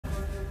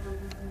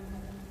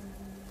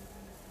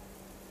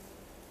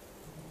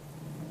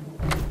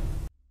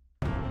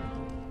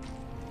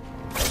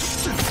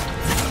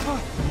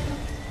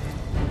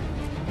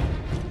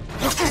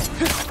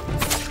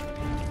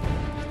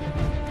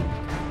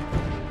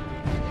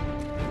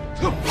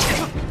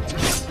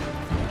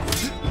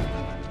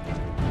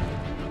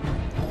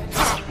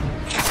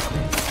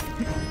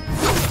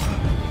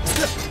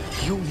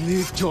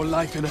lived your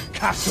life in a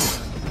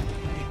castle.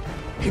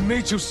 He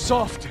made you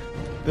soft.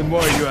 Then why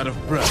are you out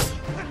of breath?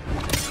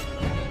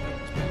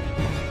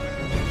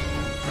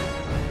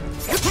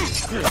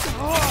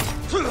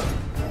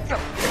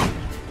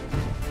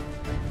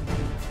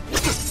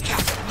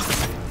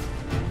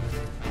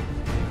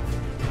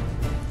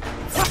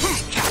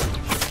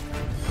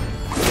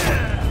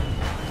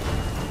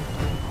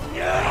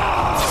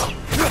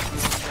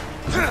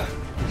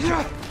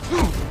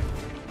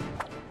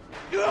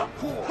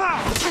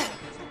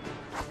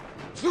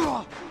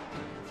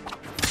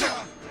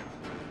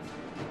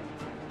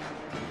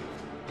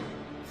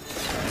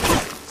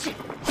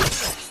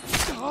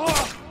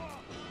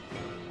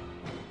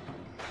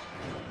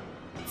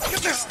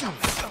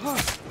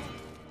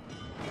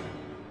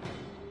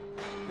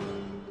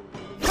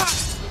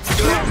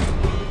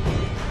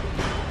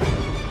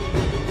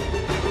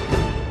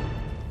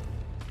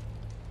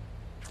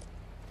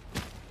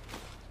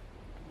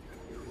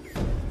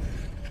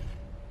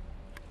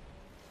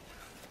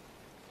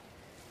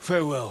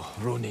 Farewell,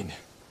 Ronin.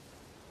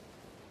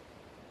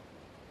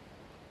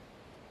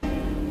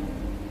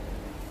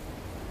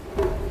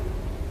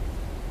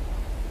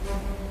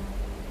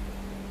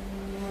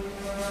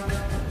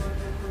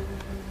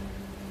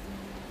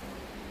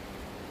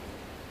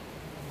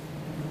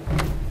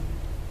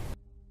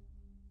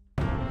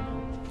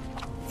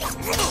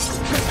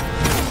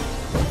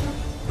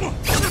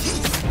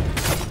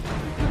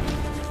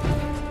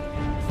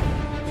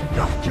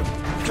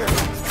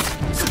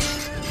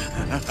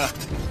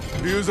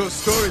 Ryuzo's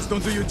stories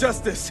don't do you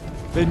justice.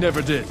 They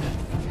never did.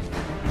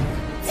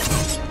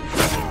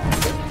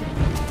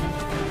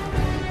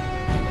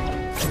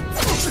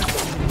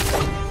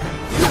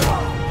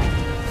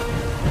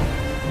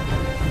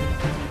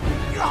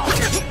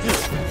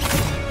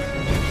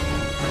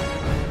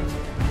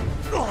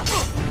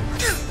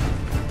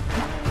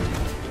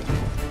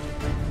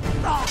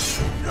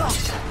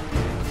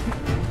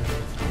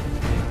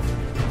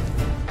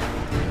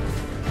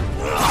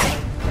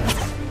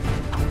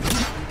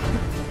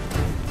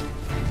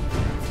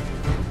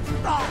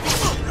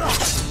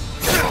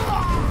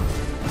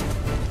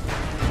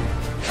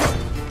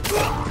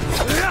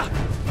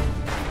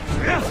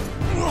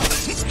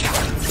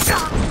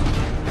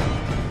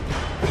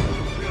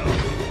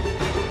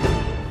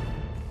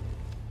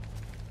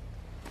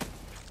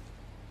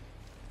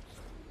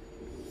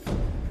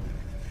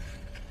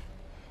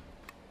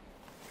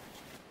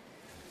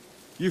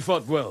 You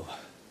fought well,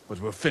 but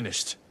we're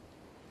finished.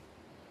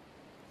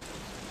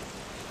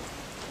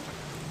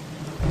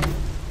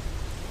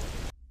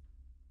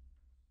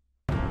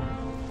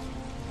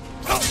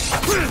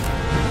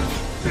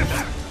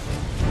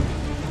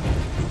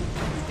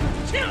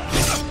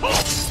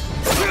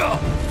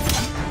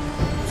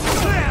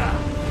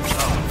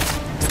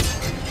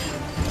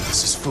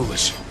 This is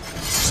foolish.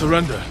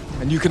 Surrender,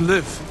 and you can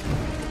live.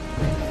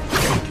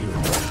 Thank you.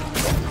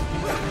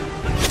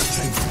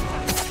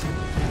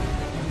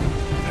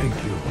 Thank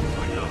you,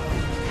 my love.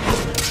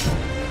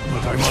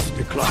 But I must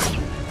decline.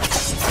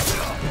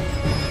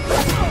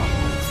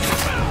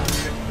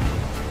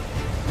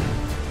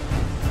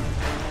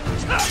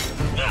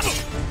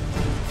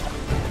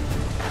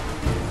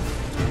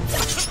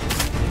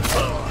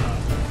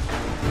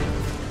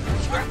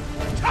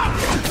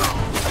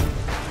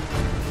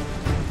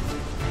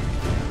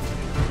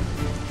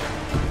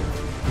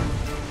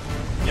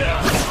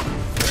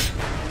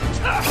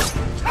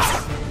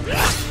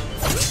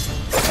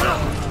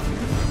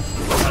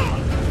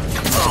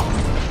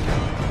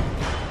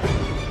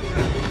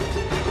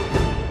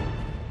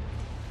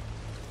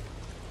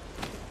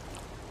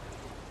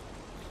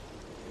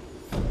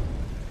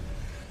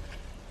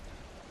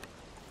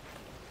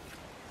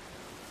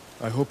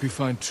 I hope you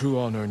find true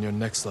honor in your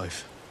next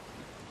life.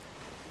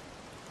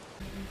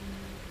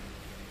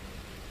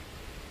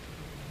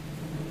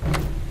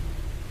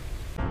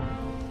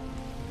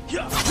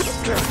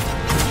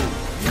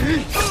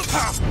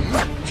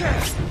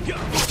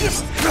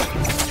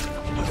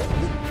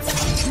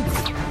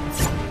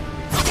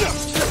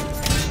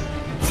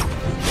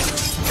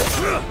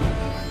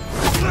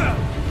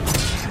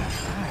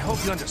 I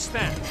hope you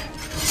understand.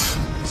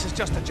 This is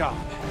just a job.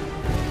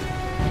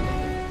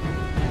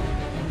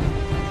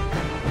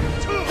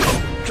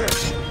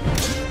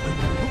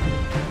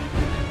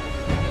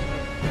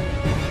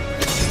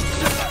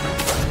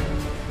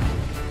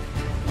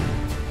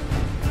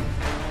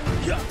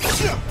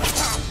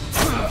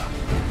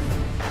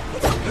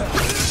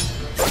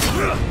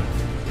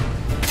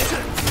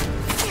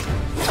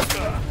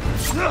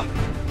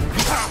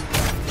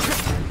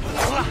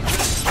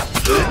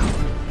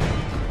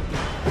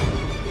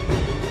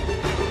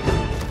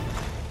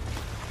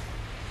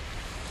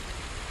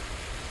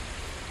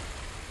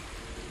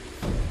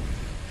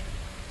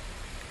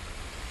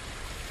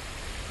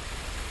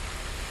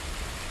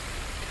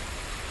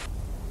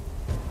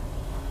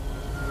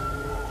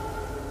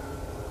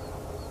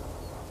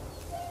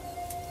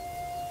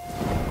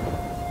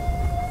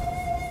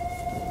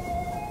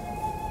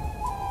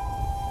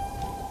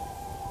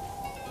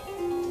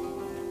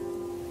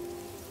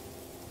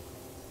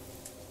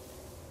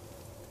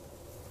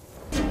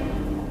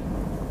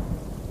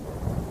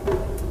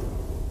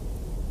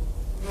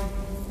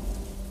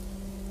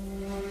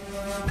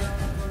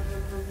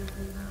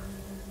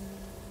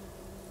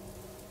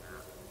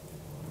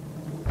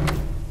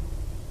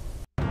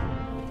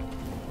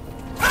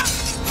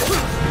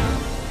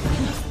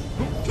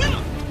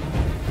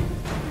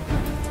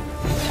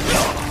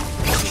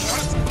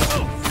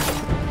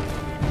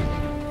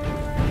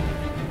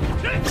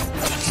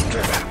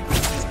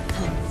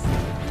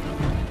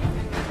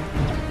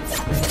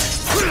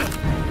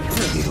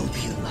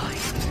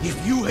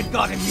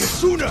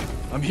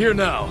 I'm here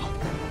now.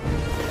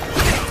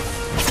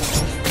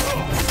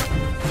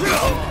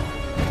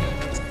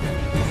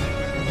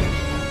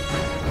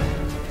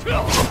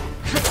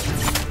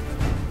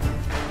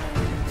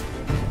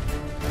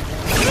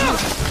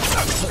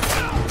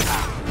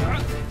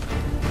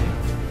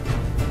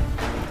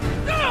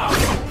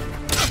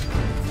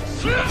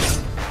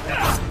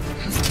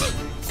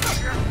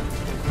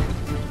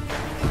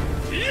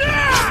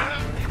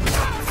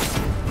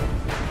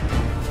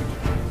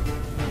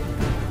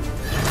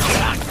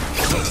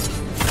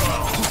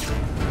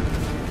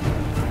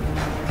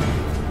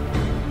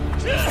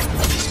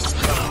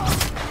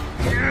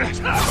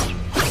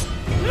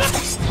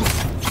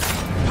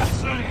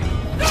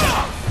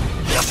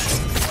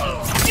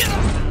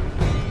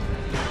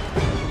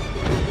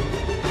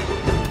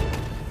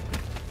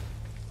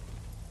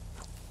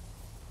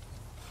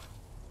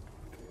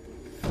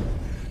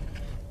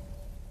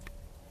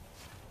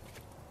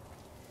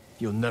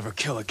 You'll never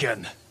kill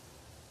again.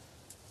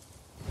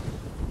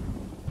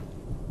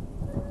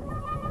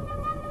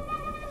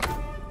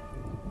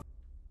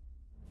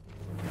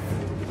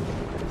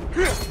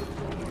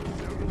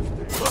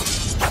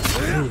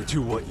 You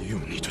do what you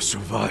need to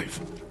survive.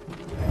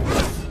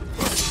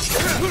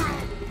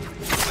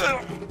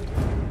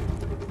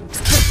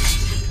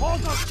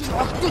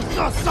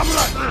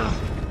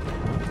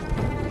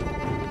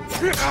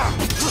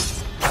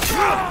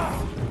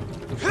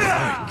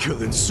 I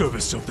kill in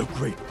service of the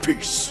Great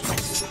Peace.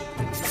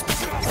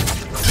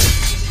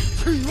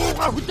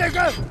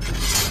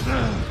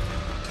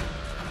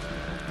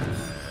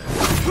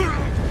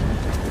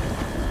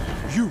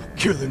 You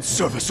kill in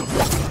service of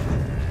the...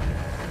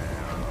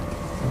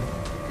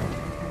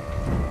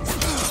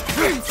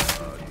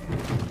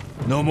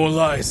 No more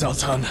lies,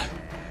 Altan.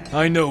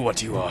 I know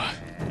what you are.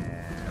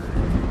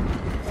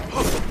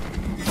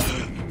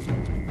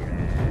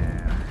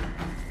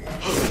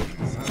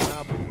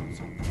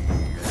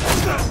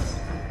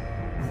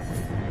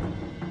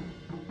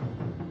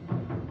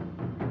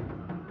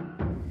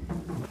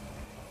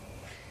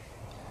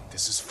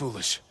 This is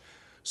foolish.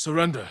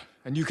 Surrender,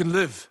 and you can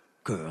live.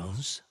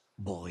 Girls,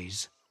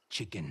 boys,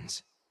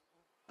 chickens.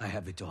 I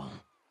have it all.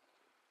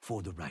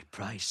 For the right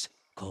price,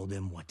 call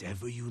them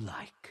whatever you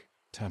like.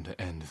 Time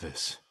to end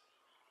this.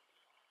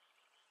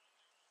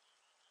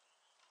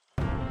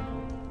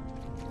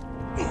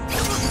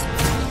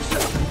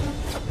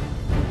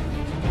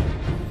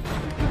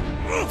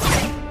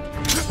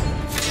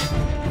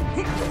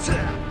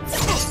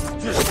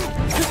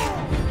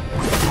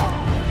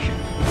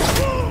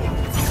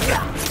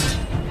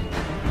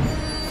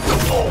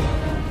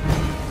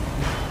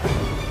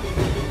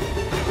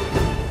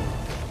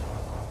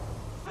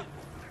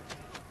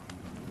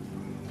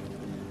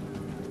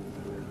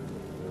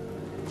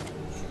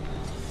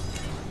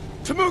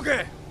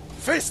 Temuge!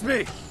 Face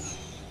me!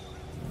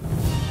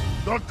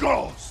 The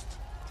ghost!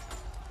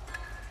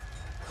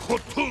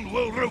 Khotun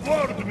will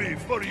reward me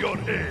for your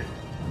aid.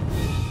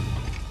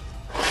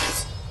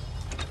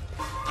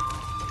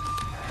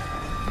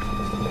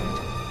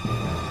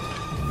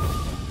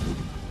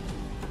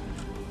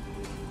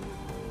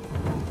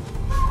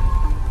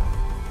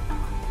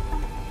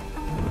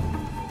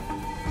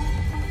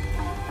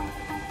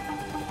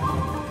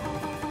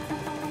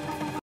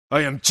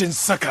 I am Jin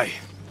Sakai,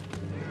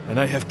 and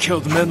I have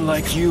killed men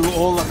like you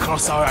all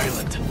across our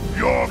island.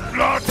 Your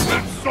blood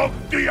will soak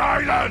the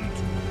island!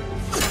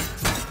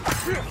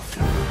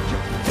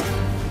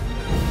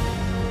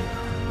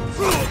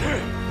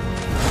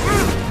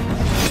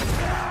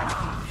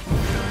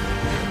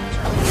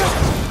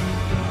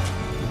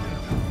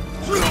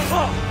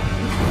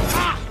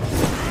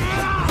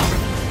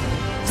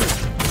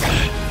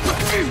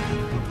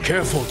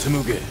 Careful,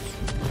 Temuge.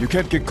 You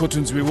can't get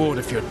Khotun's reward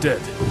if you're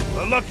dead.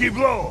 A lucky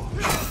blow!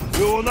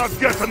 You will not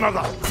get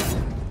another!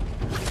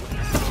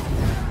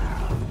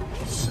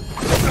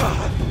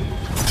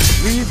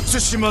 Leave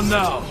Tsushima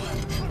now,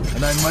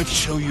 and I might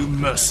show you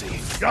mercy.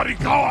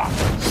 Yarikawa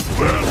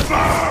will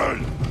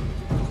burn!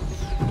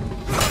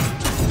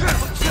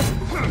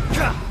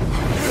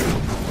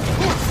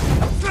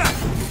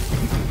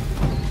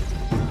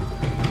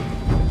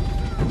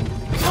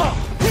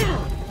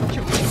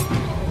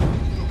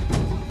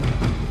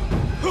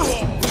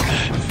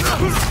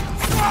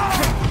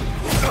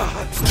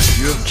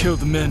 You have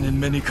killed men in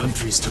many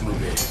countries,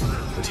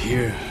 Temuge, but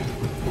here,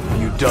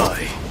 you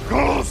die.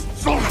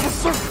 Ghosts of the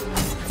sun!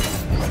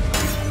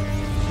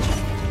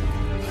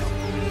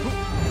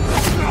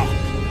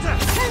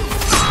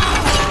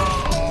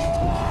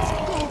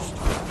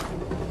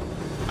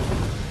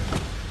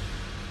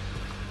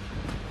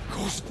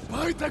 Ghost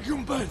by the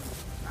Gumbel!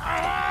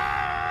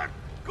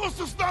 Ghost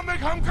is not make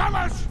him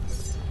kalash!